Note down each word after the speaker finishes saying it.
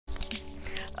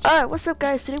Alright, what's up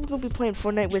guys? Today we're gonna be playing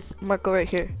Fortnite with Marco right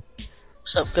here.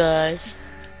 What's up, guys?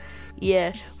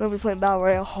 Yeah, we're gonna be playing Battle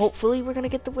Royale. Hopefully we're gonna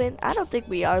get the win. I don't think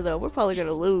we are though. We're probably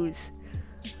gonna lose.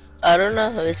 I don't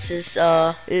know. It's just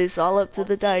It's all up to we'll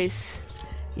the see. dice.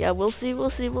 Yeah, we'll see. We're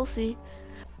in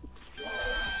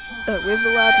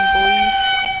the lobby, boys.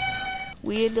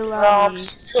 We in the Bro, lobby. I'm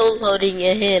still loading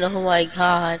it in. Oh my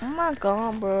god. Oh my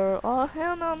god, bro. Oh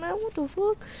hell no, man. What the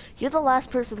fuck? You're the last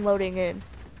person loading in.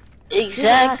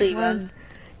 Exactly, You're the last man.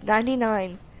 one.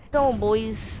 99. Go on,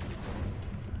 boys.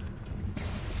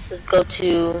 Let's go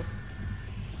to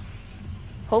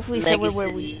Hopefully Mega somewhere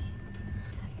where we.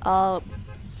 City.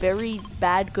 Very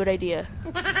bad. Good idea.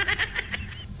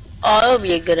 Oh, that would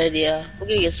be a good idea. We're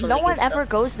gonna get so No many one good ever stuff.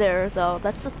 goes there though.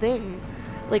 That's the thing.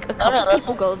 Like a No, couple that's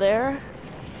people not. go there.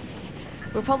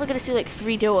 We're probably gonna see like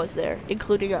 3 duos there,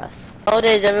 including us.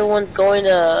 Nowadays, everyone's going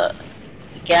to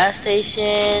the gas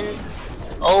station,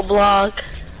 O Block.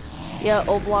 Yeah,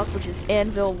 O Block, which is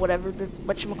Anvil, whatever the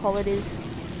whatchamacallit is.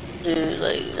 Dude,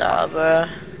 like, nah, bro.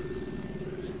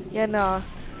 Yeah, nah.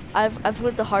 I've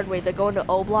learned the hard way that going to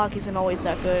O Block isn't always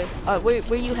that good.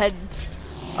 Where you heading?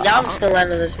 Yeah, I'm just gonna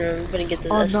land in this room. I'm gonna get this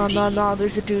Oh SMG. no,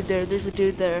 there's a dude there. There's a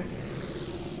dude there.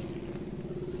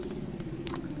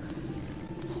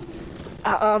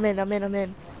 I'm in.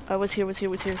 I was here.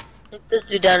 Take this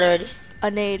dude down already.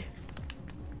 A nade.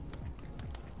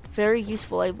 Very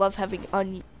useful. I love having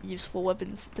unuseful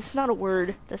weapons. That's not a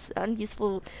word. That's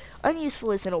unuseful.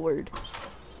 Unuseful isn't a word.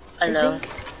 I know.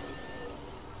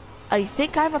 I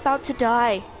think I'm about to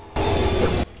die.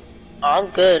 Oh, I'm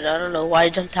good. I don't know why I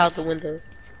jumped out the window.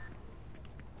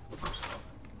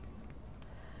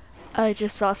 I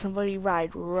just saw somebody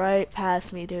ride right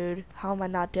past me, dude. How am I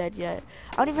not dead yet?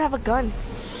 I don't even have a gun.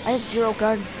 I have 0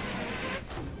 guns.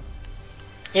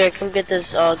 Here, come get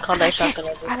this combat shotgun.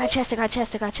 I got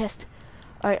chest.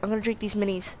 Alright, I'm gonna drink these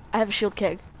minis. I have a shield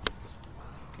keg.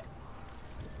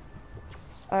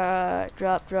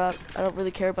 Drop. I don't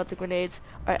really care about the grenades.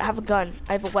 Alright, I have a gun.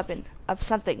 I have a weapon. I have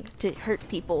something to hurt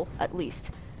people, at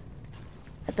least.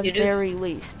 At the very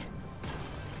least.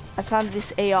 I found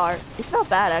this AR. It's not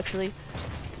bad, actually.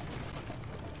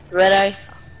 Red eye.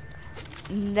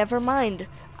 Never mind.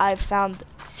 I've found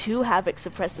 2 Havoc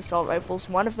suppressed assault rifles.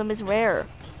 One of them is rare.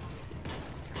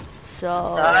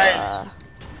 So,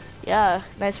 yeah,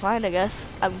 nice find, I guess.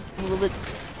 I'm a little bit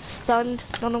stunned.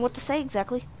 Don't know what to say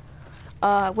exactly.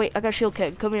 Wait, I got a shield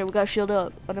keg. Come here, we got a shield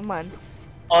up. Oh, never mind.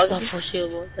 Oh, I got 4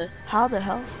 shield. Okay. How the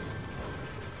hell?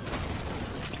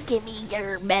 Give me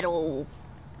your medal.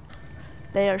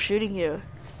 They are shooting you.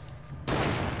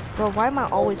 Bro, why am I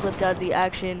always left out of the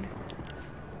action?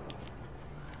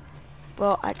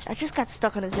 Bro, I just got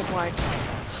stuck on a zip line.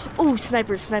 Ooh,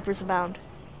 snipers abound.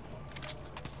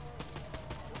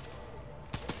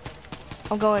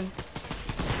 I'm going.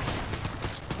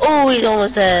 Oh, he's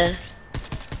almost dead.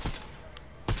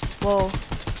 Whoa.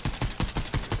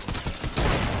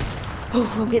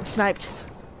 Oh, I'm getting sniped.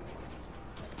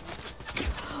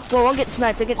 Whoa, I'm getting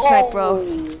sniped.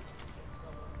 Bro.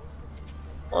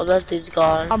 Oh, that dude's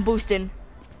gone. I'm boosting.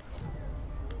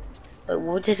 Wait,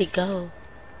 where did he go?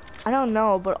 I don't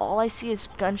know, but all I see is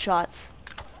gunshots.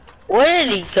 Where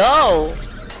did he go?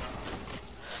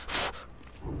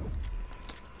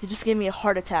 You just gave me a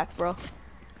heart attack, bro.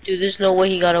 Dude, there's no way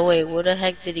he got away. Where the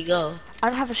heck did he go? I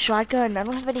don't have a shotgun. I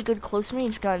don't have any good close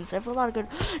range guns. I have a lot of good.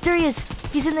 There he is.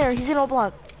 He's in there. He's in O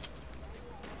Block.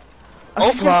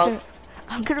 O Block?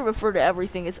 I'm gonna refer to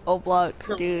everything as O Block,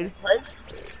 dude. What?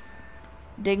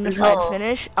 Dignified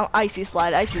finish. Oh, icy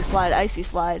slide.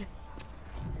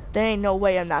 There ain't no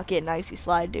way I'm not getting icy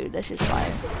slide, dude. That's just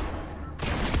fire.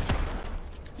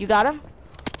 You got him?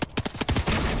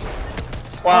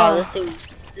 Wow, this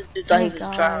dude thought he was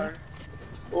God. trying.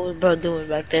 What was bro doing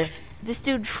back there? This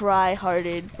dude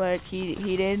try-harded, but he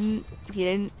didn't.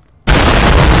 I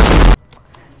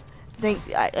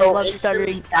love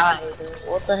stuttering. Died.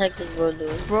 What the heck is bro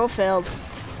doing? Bro failed.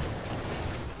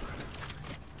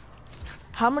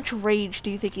 How much rage do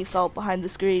you think he felt behind the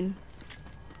screen?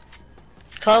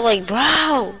 Felt like, bro,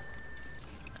 I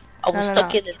was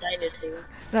stuck No. in the diner table.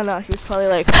 No, he was probably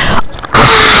like.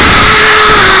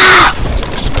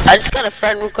 I just got a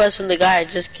friend request from the guy I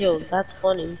just killed. That's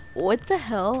funny. What the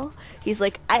hell? He's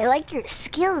like, I like your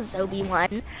skills,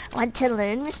 Obi-Wan. Want to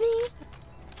learn with me?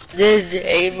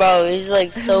 Hey bro, he's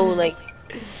like so like,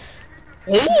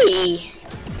 hey.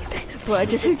 Bro, I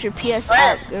just heard your PS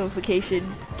app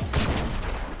notification.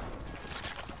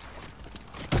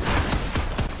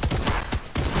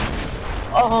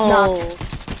 Oh. Knocked.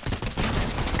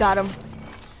 Got him.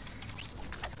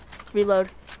 Reload.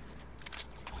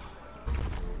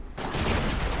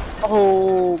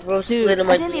 Oh, bro, slid Dude, in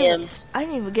my DMs. I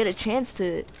didn't even get a chance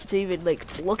to even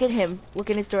like look at him, look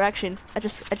in his direction. I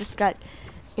just got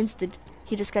insted.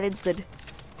 He just got insted.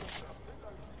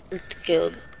 Insta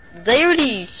killed. Did they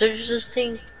already search this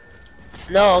thing?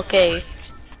 No, okay.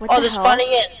 What Oh, the they're hell? spawning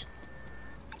in.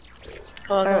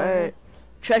 Come on, come on, come on.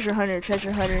 Treasure hunter,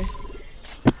 treasure hunter.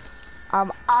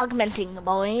 I'm augmenting the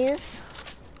boys.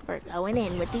 We're going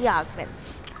in with the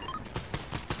augments.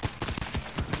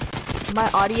 My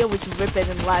audio was ripping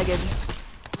and lagging.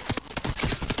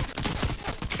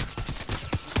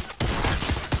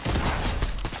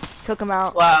 Took him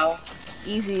out. Wow.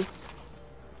 Easy.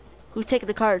 Who's taking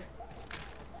the card?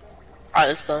 Alright,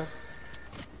 let's go.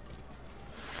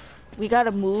 We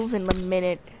gotta move in a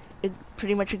minute.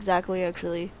 Pretty much exactly,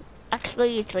 actually.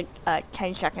 Actually, it's like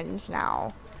 10 seconds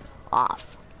now. Off.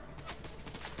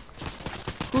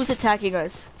 Who's attacking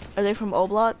us? Are they from O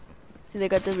Block? Do they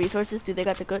got the resources? Do they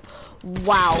got the good?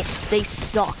 Wow, they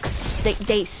suck.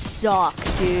 They suck,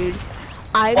 dude.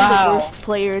 I'm the worst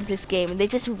player in this game, and they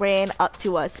just ran up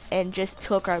to us and just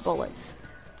took our bullets.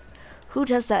 Who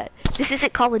does that? This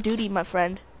isn't Call of Duty, my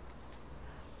friend.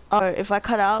 If I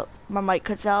cut out, my mic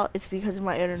cuts out, it's because of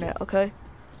my internet, okay?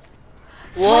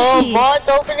 Whoa, Smokey. vault's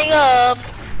opening up!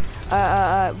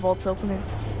 Vault's opening.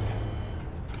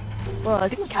 Well, I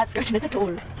think the cat's scratching at the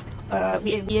door.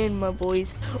 Me and my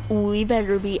boys, we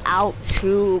better be out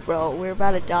too, bro. We're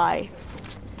about to die.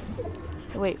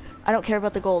 Hey, wait, I don't care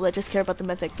about the gold, I just care about the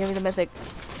mythic. Give me the mythic.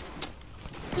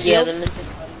 Yeah, Shield? the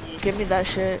mythic. Give me that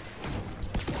shit.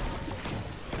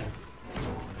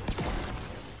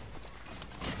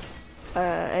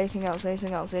 Anything else,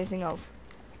 anything else, anything else.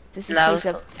 This is case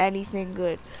of anything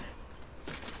good.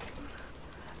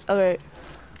 Okay.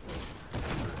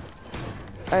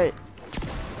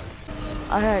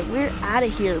 Alright, we're out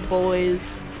of here, boys.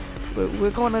 We're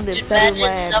going on the better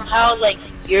land. Somehow, like,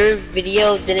 your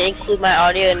video didn't include my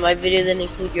audio and my video didn't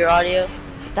include your audio.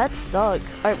 That sucks.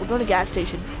 Alright, we're going to gas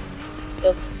station.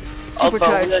 Yep.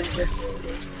 Supercharged.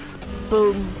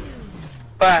 Boom.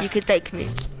 Bruh. You can thank me.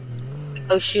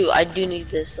 Oh shoot, I do need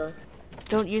this though.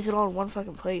 Don't use it all in one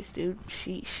fucking place, dude.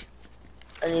 Sheesh.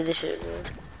 I need this shit, dude.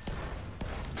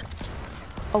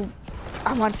 Oh,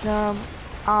 I want some.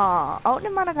 Oh,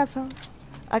 never mind, I got some.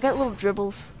 I got little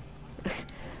dribbles.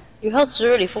 Your health's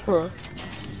already full.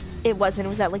 It wasn't, it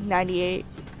was at like 98.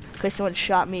 Because someone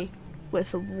shot me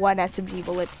with one SMG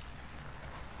bullet.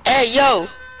 Hey, yo!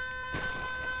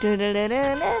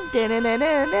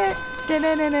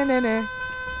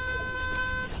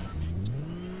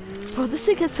 Bro, this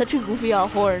thing has such a goofy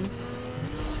out horn.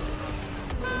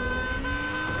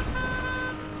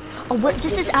 Oh, what?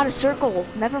 This is out of circle.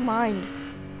 Never mind.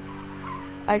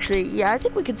 Actually, yeah, I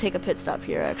think we can take a pit stop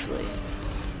here, actually.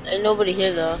 Ain't nobody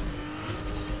here, though.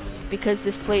 Because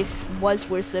this place was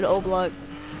worse than O Block.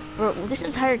 Bro, this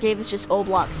entire game is just O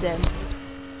Block sim.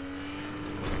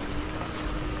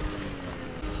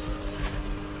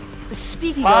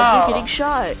 Speaking of, we're getting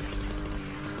shot.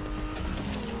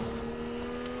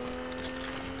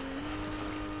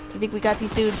 I think we got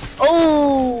these dudes.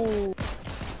 Oh!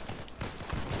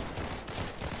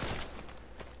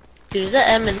 Dude, is that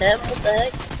Eminem? What the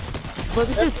heck? Bro,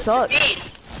 this dude sucks.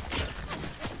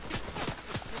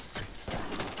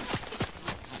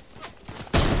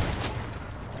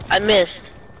 I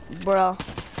missed. Bro.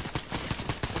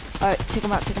 Alright, take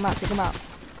him out, take him out, take him out.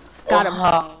 Got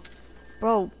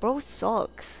him. Bro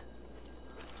sucks.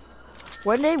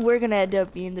 One day we're gonna end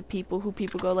up being the people who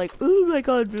people go like, oh my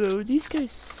god, bro, these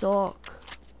guys suck.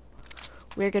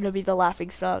 We're gonna be the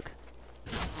laughing stock.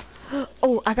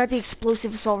 Oh, I got the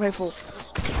explosive assault rifle.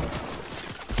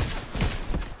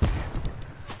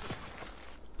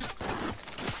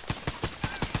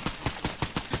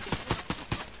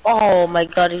 Oh my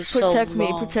god, he's so Protect me,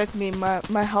 long. protect me.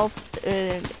 My health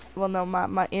and, well no,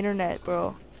 my internet,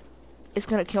 bro. It's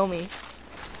gonna kill me.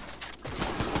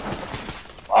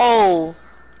 Oh!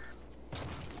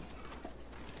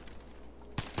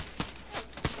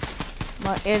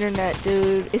 My internet,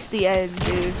 dude. It's the end,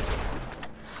 dude.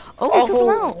 Oh, we took them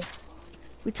out.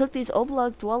 We took these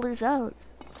O-Block dwellers out.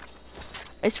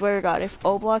 I swear to God, if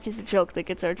O-Block is a joke that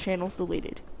gets our channels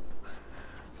deleted,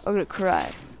 I'm gonna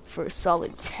cry for a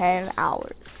solid 10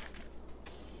 hours.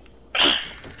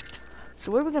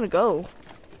 So where are we gonna go?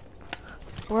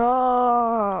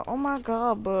 Bro, oh my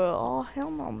god, bro. Oh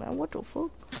hell no, man. What the fuck?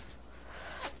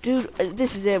 Dude,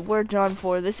 this is it. We're done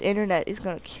for. This internet is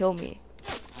gonna kill me.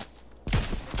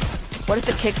 What if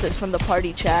it kicks us from the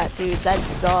party chat, dude? That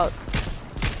sucks.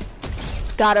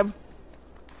 Got him.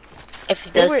 If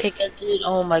he does kick us, dude,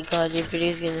 oh my god, your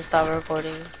video's gonna stop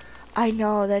recording. I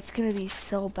know, that's gonna be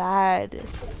so bad.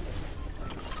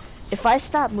 If I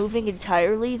stop moving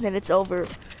entirely, then it's over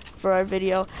for our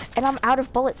video. And I'm out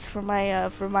of bullets for my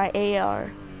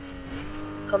AR.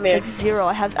 Come here. Like 0.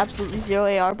 I have absolutely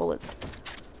 0 AR bullets.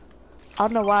 I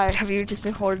don't know why. Have you just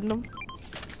been hoarding them?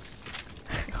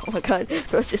 Oh my god,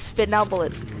 bro's just spitting out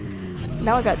bullets.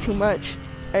 Now I got too much.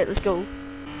 Alright, let's go.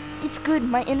 It's good.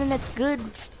 My internet's good.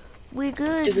 We're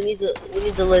good. Dude, we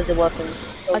need the laser weapon.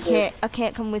 So I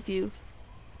can't come with you.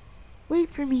 Wait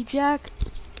for me, Jack.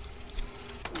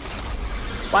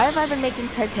 Why have I been making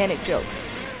Titanic jokes?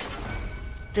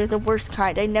 They're the worst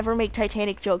kind. I never make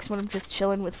Titanic jokes when I'm just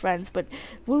chilling with friends, but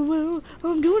well,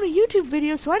 I'm doing a YouTube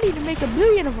video, so I need to make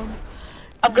 1,000,000 of them.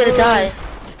 I'm gonna die.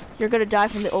 You're gonna die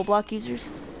from the O-block users?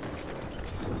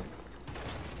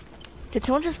 Did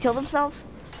someone just kill themselves?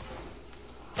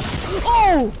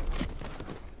 Oh!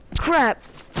 Crap!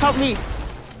 Help me!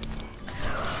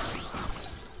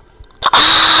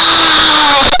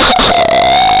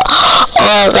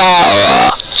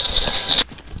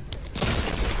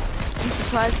 I'm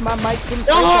surprised my mic didn't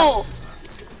break. No!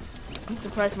 I'm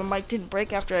surprised my mic didn't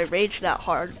break after I raged that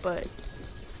hard, but...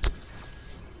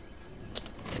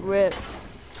 RIP.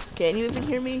 Can you even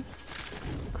hear me?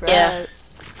 Crap. Yeah.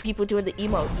 People doing the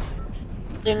emotes.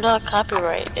 They're not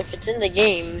copyright. If it's in the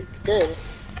game, it's good.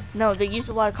 No, they use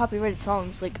a lot of copyrighted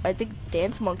songs. Like, I think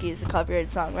Dance Monkey is a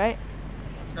copyrighted song, right?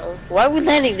 No. Why are we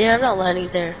landing there? I'm not landing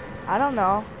there. I don't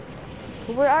know.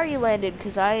 Well, where are you landed?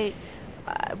 Cause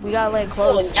we gotta land Oh,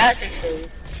 close. gas station.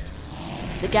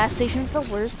 The gas station's the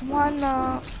worst one.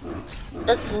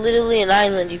 That's literally an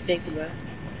island you picked, bro.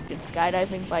 Good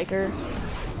skydiving biker.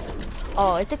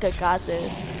 Oh, I think I got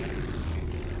this.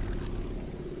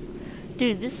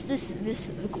 Dude,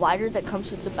 this glider that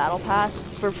comes with the battle pass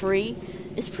for free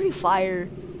is pretty fire.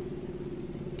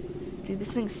 Dude,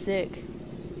 this thing's sick.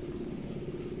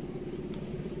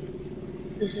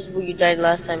 This is where you died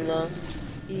last time, though.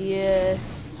 Yeah.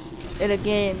 In a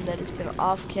game that has been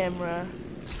off camera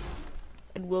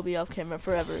and will be off camera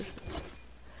forever.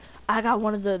 I got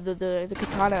one of the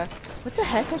katana. What the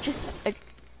heck?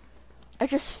 I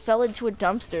just fell into a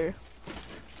dumpster.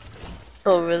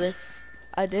 Oh, really?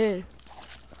 I did.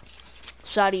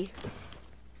 Shoddy.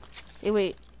 Hey,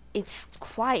 wait. It's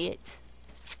quiet.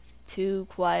 Too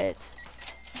quiet.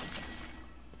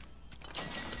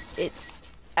 It's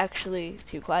actually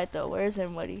too quiet though. Where is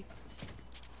everybody?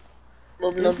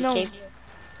 Well, There's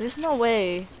no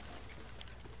way.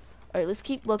 Alright, let's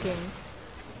keep looking.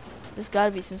 There's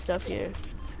gotta be some stuff here.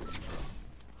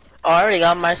 Oh, I already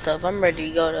got my stuff. I'm ready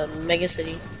to go to Mega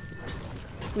City.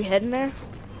 We heading there?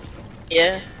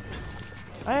 Yeah.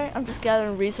 Alright, I'm just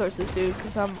gathering resources, dude,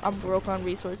 because I'm broke on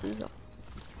resources.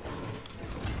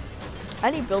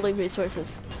 I need building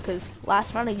resources, because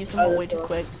last round I used them all way too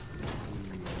quick.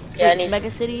 Yeah, Wait, I need Mega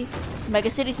City? Mega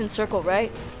City's in Circle,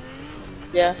 right?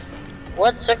 Yeah.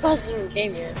 What? Circle hasn't even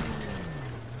came yet.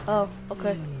 Oh,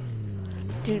 okay.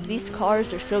 Dude, these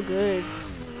cars are so good.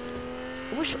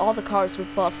 I wish all the cars were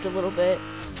buffed a little bit.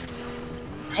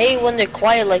 I hate when they're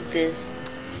quiet like this.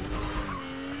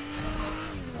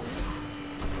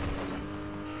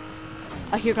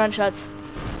 I hear gunshots.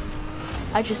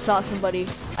 I just saw somebody.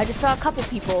 I just saw a couple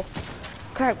people.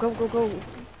 Crap, go.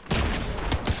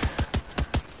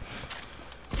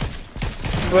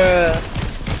 Bruh.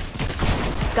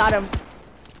 Got him.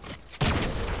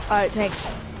 Alright, thanks.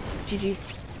 GG.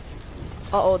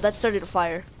 Uh-oh, that started a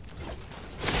fire.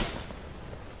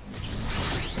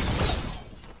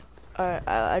 Alright,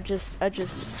 I just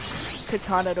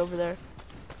katana'd over there.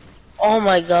 Oh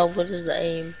my god, what is the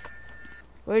aim?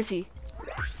 Where is he?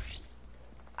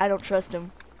 I don't trust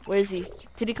him. Where is he?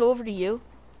 Did he go over to you?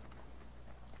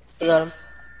 I got him.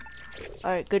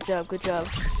 Alright, good job.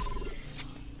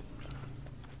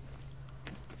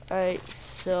 Alright,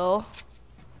 so...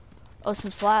 Oh,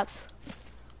 some slaps.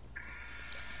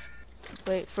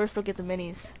 Wait, first I'll get the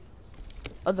minis.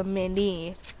 Oh, the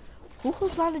mini. Who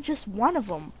holds on to just one of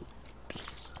them?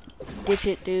 Ditch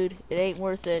it, dude. It ain't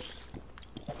worth it.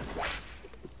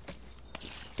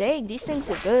 Dang, these things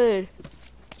are good.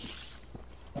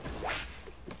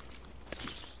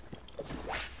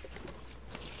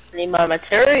 Need my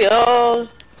material.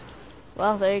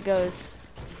 Well, there he goes.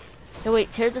 Hey,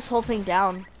 wait, tear this whole thing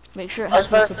down. Make sure it I was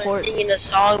has no about to start support. singing a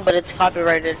song, but it's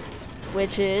copyrighted.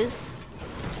 Which is?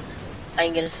 I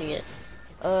ain't gonna sing it.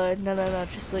 No.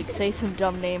 Just like say some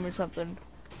dumb name or something.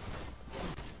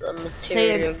 The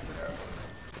material.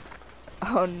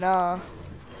 Oh, nah.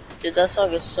 Dude, that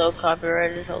song is so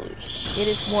copyrighted. Holy shit. It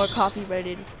is more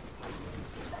copyrighted.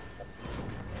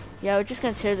 Yeah, we're just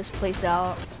gonna tear this place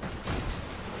out.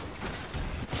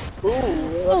 Ooh,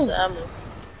 lots of ammo.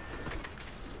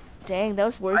 Dang, that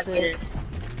was worth I get it. it.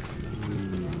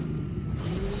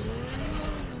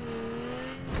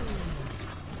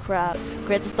 Crap.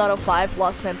 Grand Theft Auto 5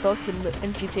 Los Santos in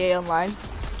GTA Online.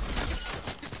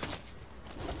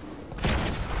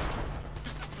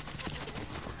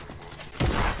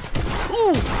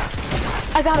 Ooh!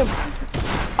 I got him!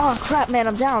 Oh crap, man,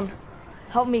 I'm down.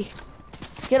 Help me.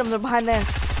 Get him, they're behind there.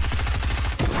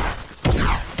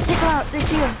 Take him out, they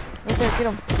see him. Right there, get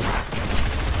him.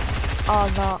 Oh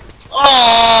no.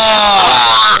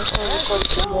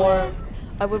 More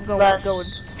Alright, where we going?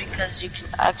 less because you can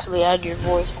actually add your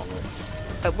voice on it.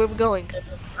 Alright, where we going?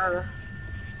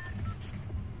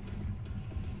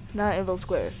 Not Anvil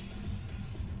Square.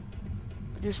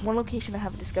 There's one location I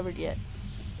haven't discovered yet.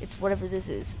 It's whatever this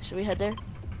is. Should we head there?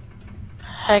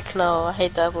 Heck no, I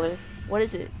hate that place. What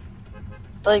is it?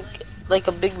 It's like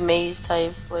a big maze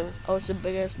type place. Oh, it's a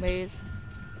big ass maze.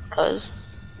 Cause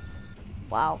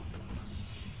Wow.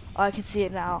 Oh, I can see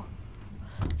it now.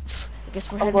 I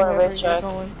guess we're I'm heading going wherever racetrack.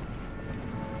 you're going.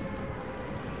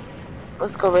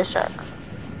 Let's go racetrack.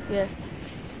 Yeah.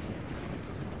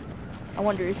 I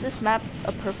wonder, is this map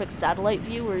a perfect satellite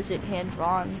view or is it hand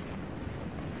drawn?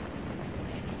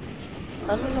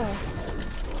 I don't know.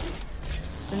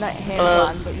 They're not hand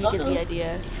drawn, but you get the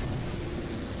idea.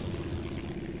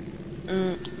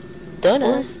 Don't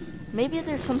Or know. maybe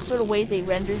there's some sort of way they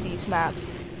render these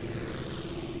maps.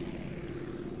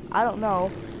 I don't know.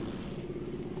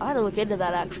 I had to look into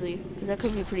that actually, because that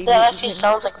could be pretty. That neat actually thing.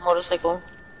 sounds like a motorcycle.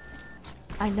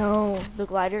 I know, the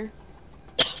glider.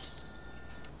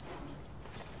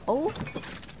 Oh,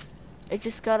 it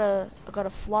just got a. I got a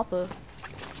flopper.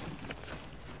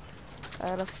 I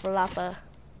got a flopper.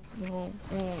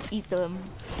 Eat them.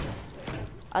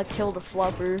 I killed a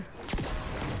flopper.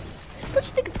 Don't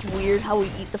you think it's weird how we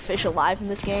eat the fish alive in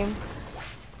this game?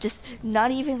 Just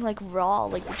not even like raw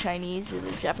like the Chinese or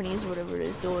the Japanese or whatever it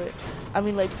is do it. I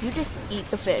mean, like, you just eat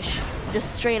the fish,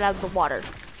 just straight out of the water.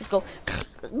 Just go.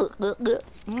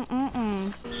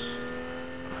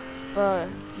 Bruh,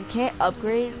 you can't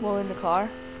upgrade while in the car.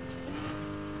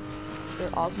 Or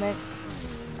augment.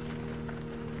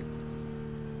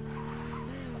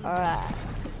 Alright.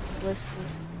 Let's.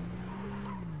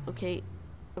 Okay.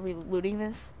 Are we looting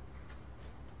this?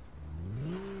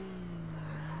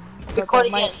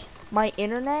 Recording it. My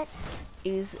internet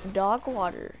is dog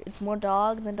water. It's more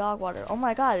dog than dog water. Oh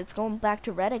my god, it's going back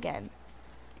to red again.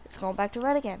 It's going back to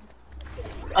red again.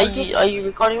 Are you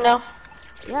recording now?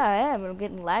 Yeah, I am. I'm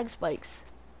getting lag spikes.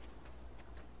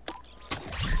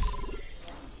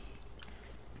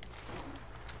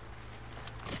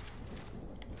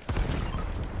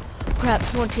 Crap,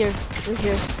 someone's here. They're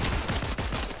here.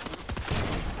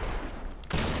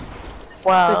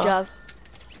 Wow. Good job.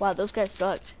 Wow, those guys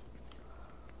sucked.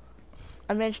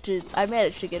 I managed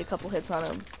to get a couple hits on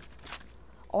him.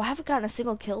 Oh, I haven't gotten a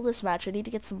single kill this match. I need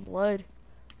to get some blood.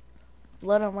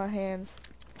 Blood on my hands.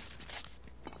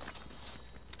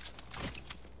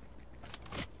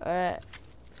 Alright.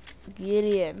 Get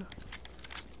in.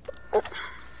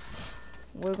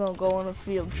 We're gonna go on a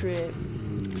field trip.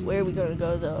 Where are we gonna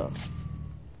go though?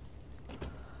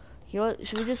 You know what?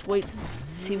 Should we just wait to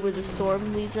see where the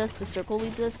storm leads us? The circle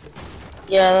leads us?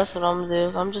 Yeah, that's what I'm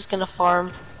gonna do. I'm just gonna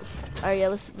farm. Alright, yeah,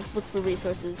 let's look for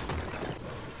resources.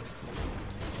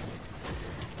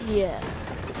 Yeah.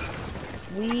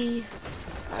 We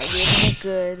are living it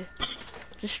good.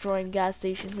 Destroying gas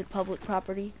stations and public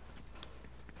property.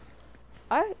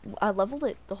 Alright, I leveled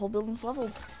it. The whole building's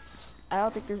leveled. I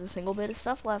don't think there's a single bit of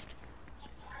stuff left.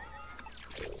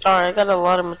 Alright, I got a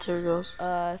lot of materials.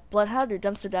 Bloodhound or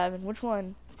dumpster diving? Which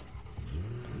one?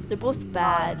 They're both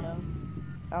bad.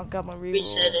 I don't got my reroll.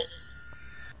 Reset it.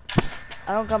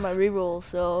 I don't got my reroll,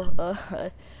 so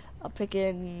I'm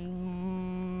picking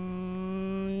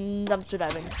dumpster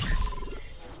diving.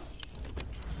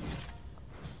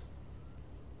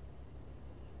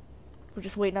 We're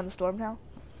just waiting on the storm now.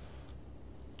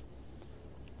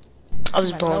 I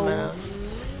was blowing my nose.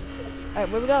 Alright,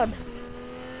 where we going?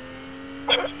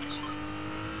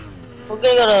 We're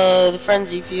gonna go to the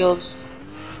Frenzy Fields.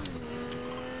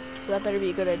 So that better be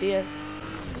a good idea.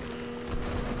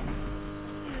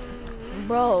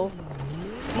 Bro,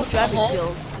 these driving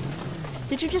skills.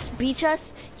 Did you just beach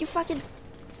us? You fucking...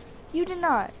 You did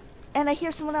not. And I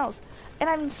hear someone else. And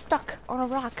I'm stuck on a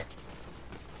rock.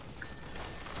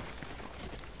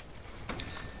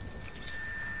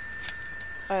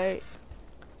 Alright.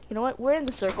 You know what? We're in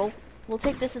the circle. We'll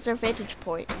take this as our vantage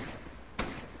point.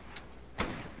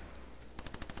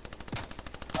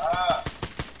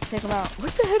 Take him out.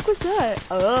 What the heck was that?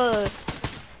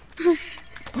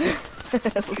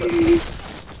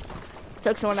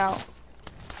 Took someone out.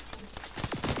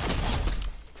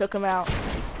 Took him out.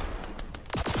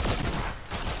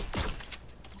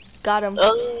 Got him.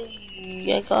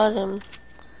 Yeah, I got him.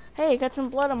 Hey, I got some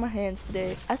blood on my hands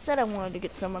today. I said I wanted to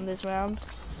get some on this round.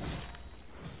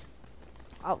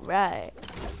 Alright.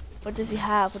 What does he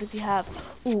have? What does he have?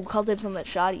 Ooh, call dibs on that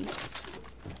shoddy.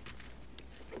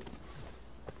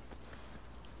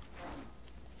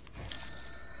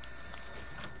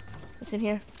 What's in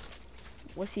here?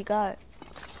 What's he got?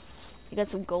 You got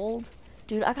some gold?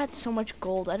 Dude, I got so much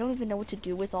gold. I don't even know what to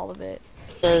do with all of it.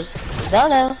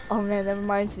 No. Oh man, that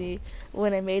reminds me.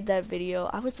 When I made that video,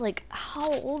 I was like,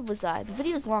 how old was I? The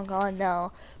video's long gone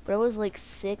now, but I was like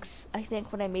 6, I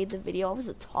think, when I made the video. I was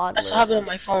a toddler. I still have it on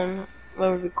my phone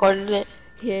when we recorded it.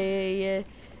 Yeah.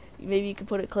 Maybe you can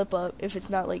put a clip up if it's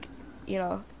not like, you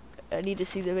know, I need to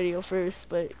see the video first,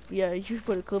 but yeah, you should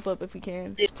put a clip up if we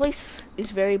can. This place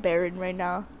is very barren right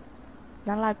now.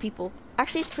 Not a lot of people.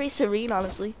 Actually, it's pretty serene,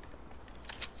 honestly.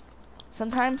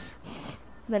 Sometimes,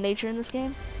 the nature in this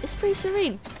game is pretty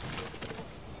serene.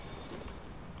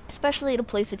 Especially in a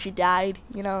place that you died,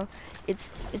 you know.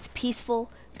 It's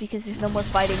peaceful because there's no more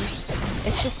fighting.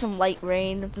 It's just some light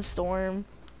rain of the storm.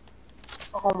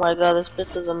 Oh my god, this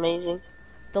bitch is amazing.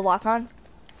 The lock-on?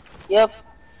 Yep.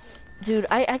 Dude,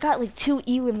 I got like 2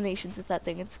 eliminations with that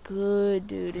thing. It's good,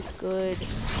 dude. It's good.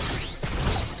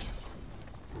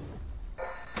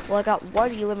 Well, I got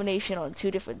 1 elimination on 2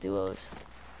 different duos.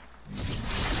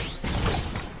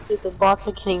 Dude, the bots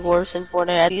are getting worse in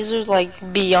Fortnite. These are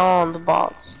like beyond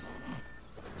bots.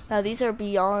 Now these are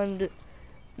beyond.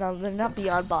 No, they're not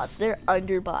beyond bots. They're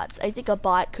under bots. I think a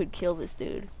bot could kill this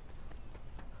dude.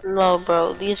 No,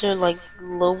 bro. These are like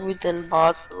lower than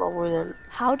bots. Lower than.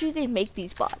 How do they make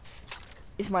these bots?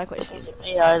 Is my question. These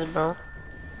are AIs, bro.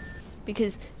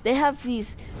 Because they have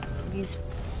these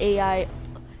AI.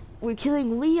 We're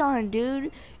killing Leon,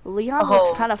 dude. Leon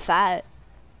looks kind of fat.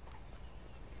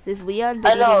 This Leon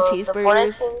been eating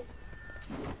cheeseburgers.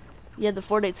 Yeah, the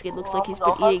Fortnite skin looks like he's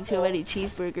been eating too many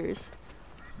cheeseburgers.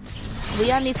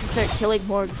 Leon needs to start killing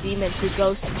more demons or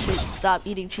ghosts and shit. Stop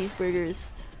eating cheeseburgers.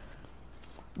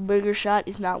 Burger shot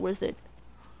is not worth it.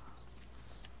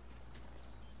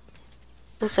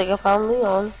 Looks like I found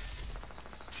Leon.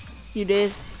 You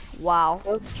did? Wow.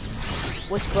 Yep.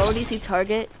 Was bro an easy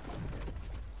target?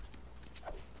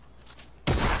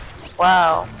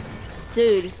 Wow.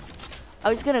 Dude, I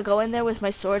was gonna go in there with my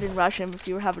sword and rush him if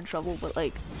you were having trouble, but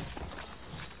like,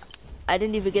 I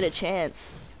didn't even get a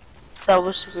chance. That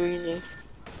was super easy.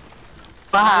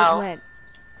 Wow.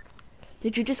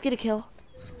 Did you just get a kill?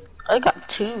 I got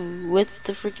 2 with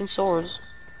the freaking swords.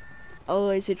 Oh,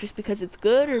 is it just because it's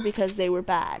good or because they were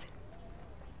bad?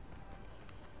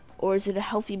 Or is it a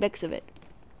healthy mix of it?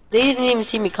 They didn't even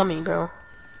see me coming, bro.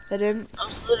 I didn't? I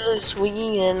was literally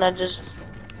swinging and I just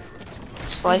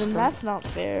sliced them. That's not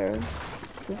fair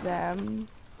to them.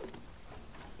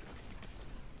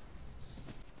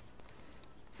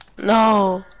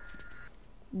 No.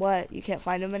 What? You can't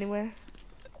find them anywhere?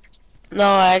 No,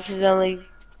 I accidentally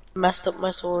messed up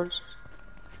my swords.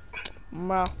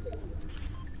 Bro.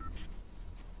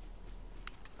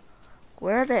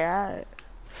 Where are they at?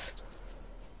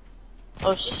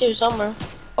 Oh, she's here somewhere.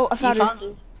 Oh, I found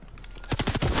her.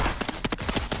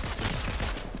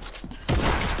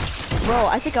 Bro,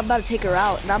 I think I'm about to take her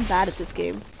out, and I'm bad at this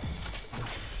game.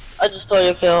 I just stole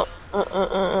your kill.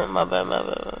 My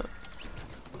bad.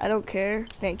 I don't care,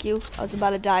 thank you. I was about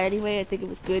to die anyway. I think it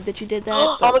was good that you did that.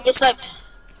 I'm gonna get sniped.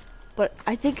 But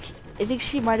I think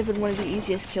she might have been one of the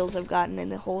easiest kills I've gotten in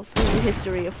the whole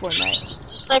history of Fortnite.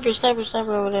 Sniper,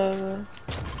 whatever.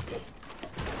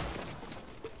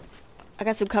 I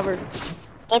got some cover.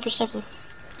 Sniper.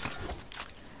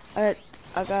 Alright,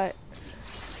 I got.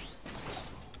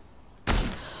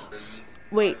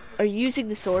 Wait, are you using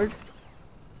the sword?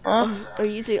 Huh? Are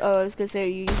you using? Oh, I was gonna say, are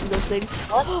you using those things?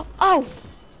 What? Oh!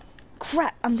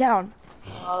 Crap! I'm down. I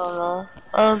don't know.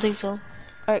 I don't think so.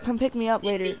 Alright, come pick me up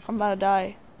later. I'm about to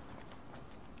die.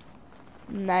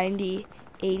 90,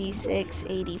 86,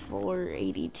 84,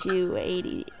 82,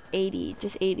 80,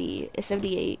 just 80,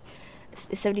 78,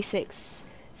 76,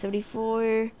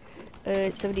 74,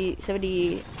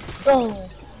 70. Oh.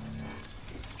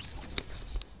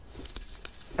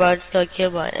 Bro, I just got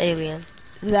killed by an alien.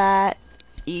 That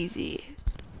easy.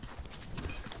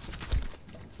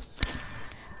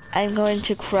 I'm going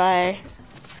to cry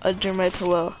under my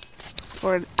pillow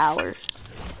for an hour.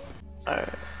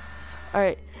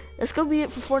 Alright, that's gonna be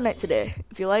it for Fortnite today.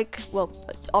 If you like, well,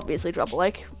 obviously drop a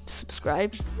like,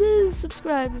 subscribe, please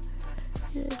subscribe.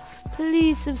 Yes,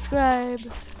 please subscribe.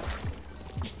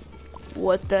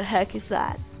 What the heck is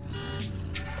that?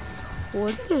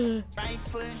 What the?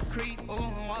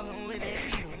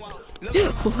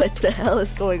 What the hell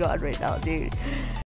is going on right now, dude?